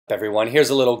Everyone, here's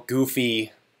a little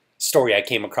goofy story I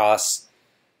came across.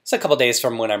 It's a couple days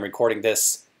from when I'm recording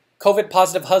this. COVID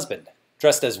positive husband,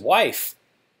 dressed as wife,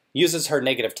 uses her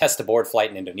negative test to board flight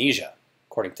in Indonesia.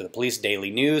 According to the police daily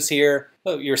news here.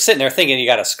 You're sitting there thinking you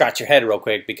gotta scratch your head real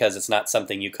quick because it's not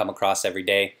something you come across every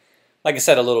day. Like I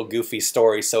said, a little goofy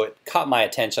story, so it caught my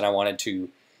attention. I wanted to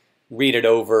read it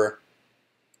over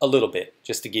a little bit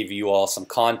just to give you all some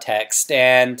context.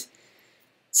 And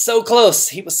so close,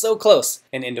 he was so close.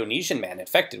 An Indonesian man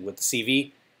infected with the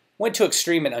CV went to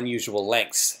extreme and unusual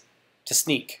lengths to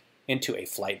sneak into a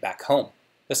flight back home,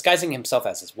 disguising himself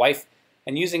as his wife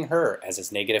and using her as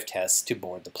his negative test to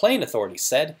board the plane, authorities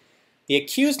said. The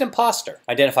accused imposter,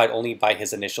 identified only by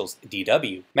his initials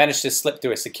DW, managed to slip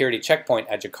through a security checkpoint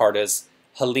at Jakarta's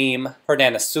Halim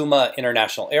Perdana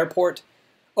International Airport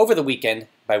over the weekend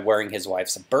by wearing his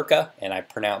wife's burqa, and I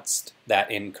pronounced that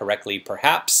incorrectly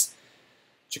perhaps.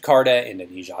 Jakarta,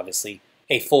 Indonesia obviously,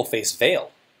 a full-face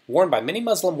veil worn by many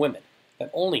Muslim women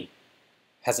that only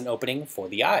has an opening for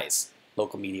the eyes.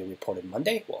 Local media reported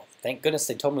Monday. Well, thank goodness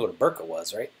they told me what a burqa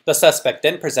was, right? The suspect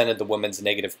then presented the woman's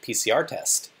negative PCR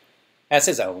test as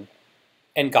his own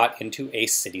and got into a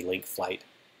Citilink flight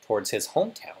towards his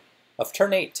hometown of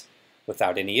Ternate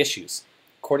without any issues,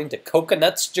 according to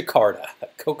Coconuts Jakarta.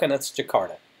 Coconuts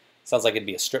Jakarta. Sounds like it'd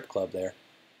be a strip club there.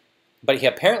 But he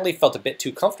apparently felt a bit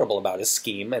too comfortable about his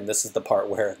scheme, and this is the part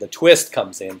where the twist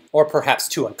comes in, or perhaps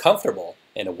too uncomfortable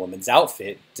in a woman's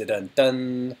outfit,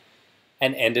 dun-dun-dun,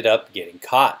 and ended up getting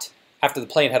caught. After the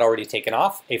plane had already taken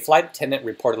off, a flight attendant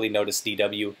reportedly noticed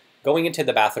DW going into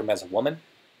the bathroom as a woman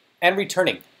and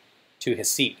returning to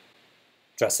his seat,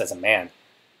 dressed as a man.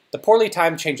 The poorly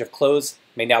timed change of clothes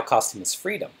may now cost him his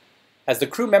freedom, as the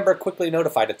crew member quickly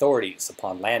notified authorities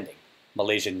upon landing,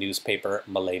 Malaysian newspaper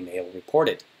Malay Mail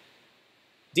reported.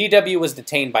 DW was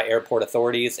detained by airport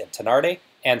authorities in Ternate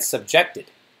and subjected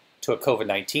to a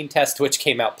COVID-19 test, which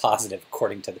came out positive,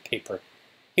 according to the paper.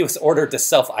 He was ordered to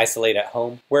self-isolate at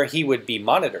home, where he would be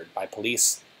monitored by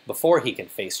police before he can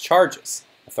face charges,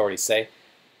 authorities say.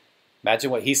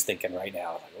 Imagine what he's thinking right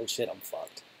now. Like, oh shit, I'm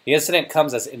fucked. The incident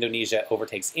comes as Indonesia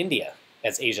overtakes India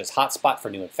as Asia's hotspot for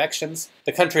new infections.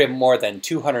 The country of more than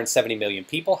 270 million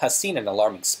people has seen an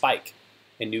alarming spike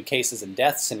in new cases and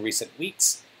deaths in recent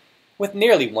weeks, with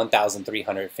nearly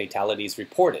 1,300 fatalities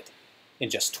reported in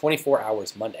just 24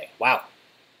 hours Monday. Wow.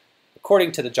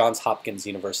 According to the Johns Hopkins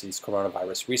University's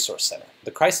Coronavirus Resource Center, the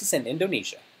crisis in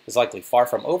Indonesia is likely far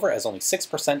from over, as only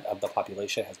 6% of the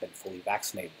population has been fully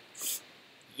vaccinated.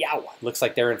 Yow! Looks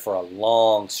like they're in for a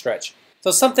long stretch.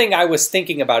 So something I was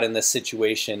thinking about in this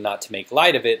situation, not to make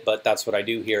light of it, but that's what I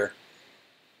do here.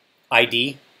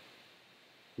 ID.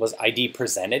 Was ID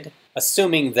presented?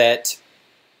 Assuming that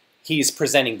he's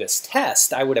presenting this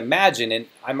test, I would imagine, and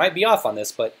I might be off on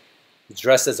this, but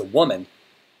dressed as a woman,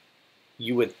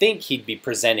 you would think he'd be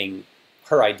presenting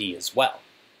her ID as well.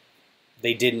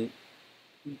 They didn't.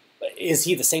 Is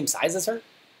he the same size as her?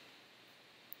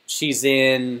 She's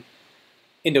in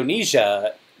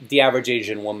Indonesia. The average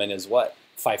Asian woman is what?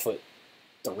 5'3",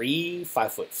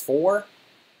 5'4"?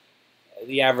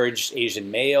 The average Asian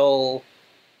male,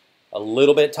 a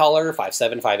little bit taller,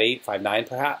 5'7", 5'8", 5'9",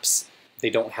 perhaps. They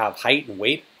don't have height and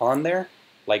weight on there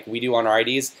like we do on our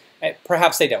IDs.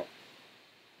 Perhaps they don't.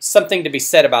 Something to be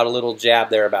said about a little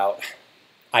jab there about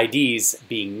IDs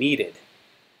being needed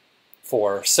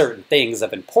for certain things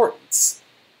of importance.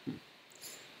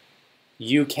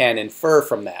 You can infer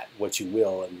from that what you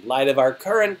will in light of our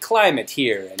current climate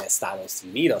here in Estados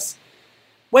Unidos.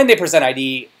 When they present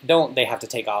ID, don't they have to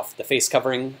take off the face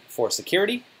covering for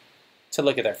security to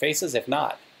look at their faces? If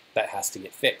not, that has to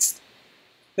get fixed.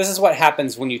 This is what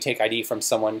happens when you take ID from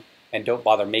someone and don't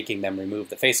bother making them remove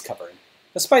the face covering,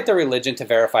 despite their religion, to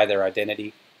verify their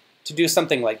identity. To do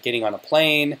something like getting on a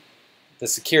plane, the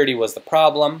security was the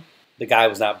problem. The guy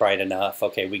was not bright enough.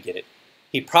 Okay, we get it.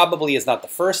 He probably is not the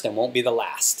first and won't be the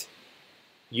last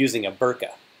using a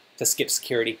burqa to skip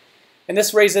security. And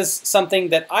this raises something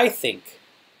that I think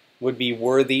would be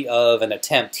worthy of an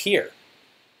attempt here.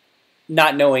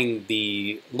 Not knowing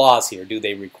the laws here, do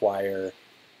they require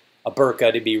a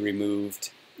burqa to be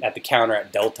removed at the counter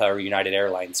at Delta or United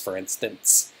Airlines, for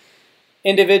instance?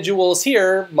 Individuals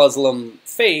here, Muslim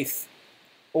faith,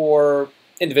 or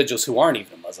individuals who aren't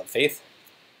even a Muslim faith,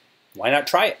 why not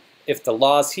try it? If the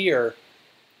laws here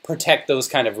protect those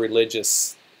kind of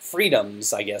religious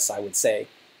freedoms, I guess I would say,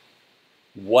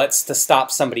 what's to stop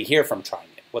somebody here from trying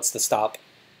it? What's to stop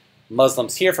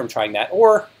Muslims here from trying that?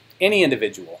 Or any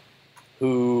individual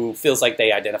who feels like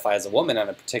they identify as a woman on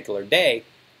a particular day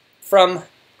from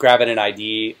grabbing an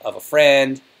ID of a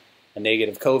friend, a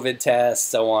negative COVID test,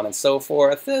 so on and so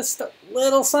forth. This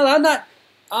little son,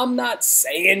 I'm not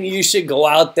saying you should go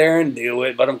out there and do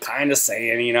it, but I'm kind of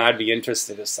saying, you know, I'd be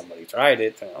interested if somebody tried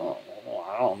it. Oh,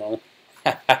 I don't know.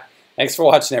 Thanks for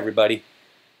watching, everybody.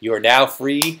 You are now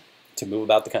free to move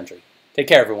about the country. Take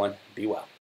care, everyone. Be well.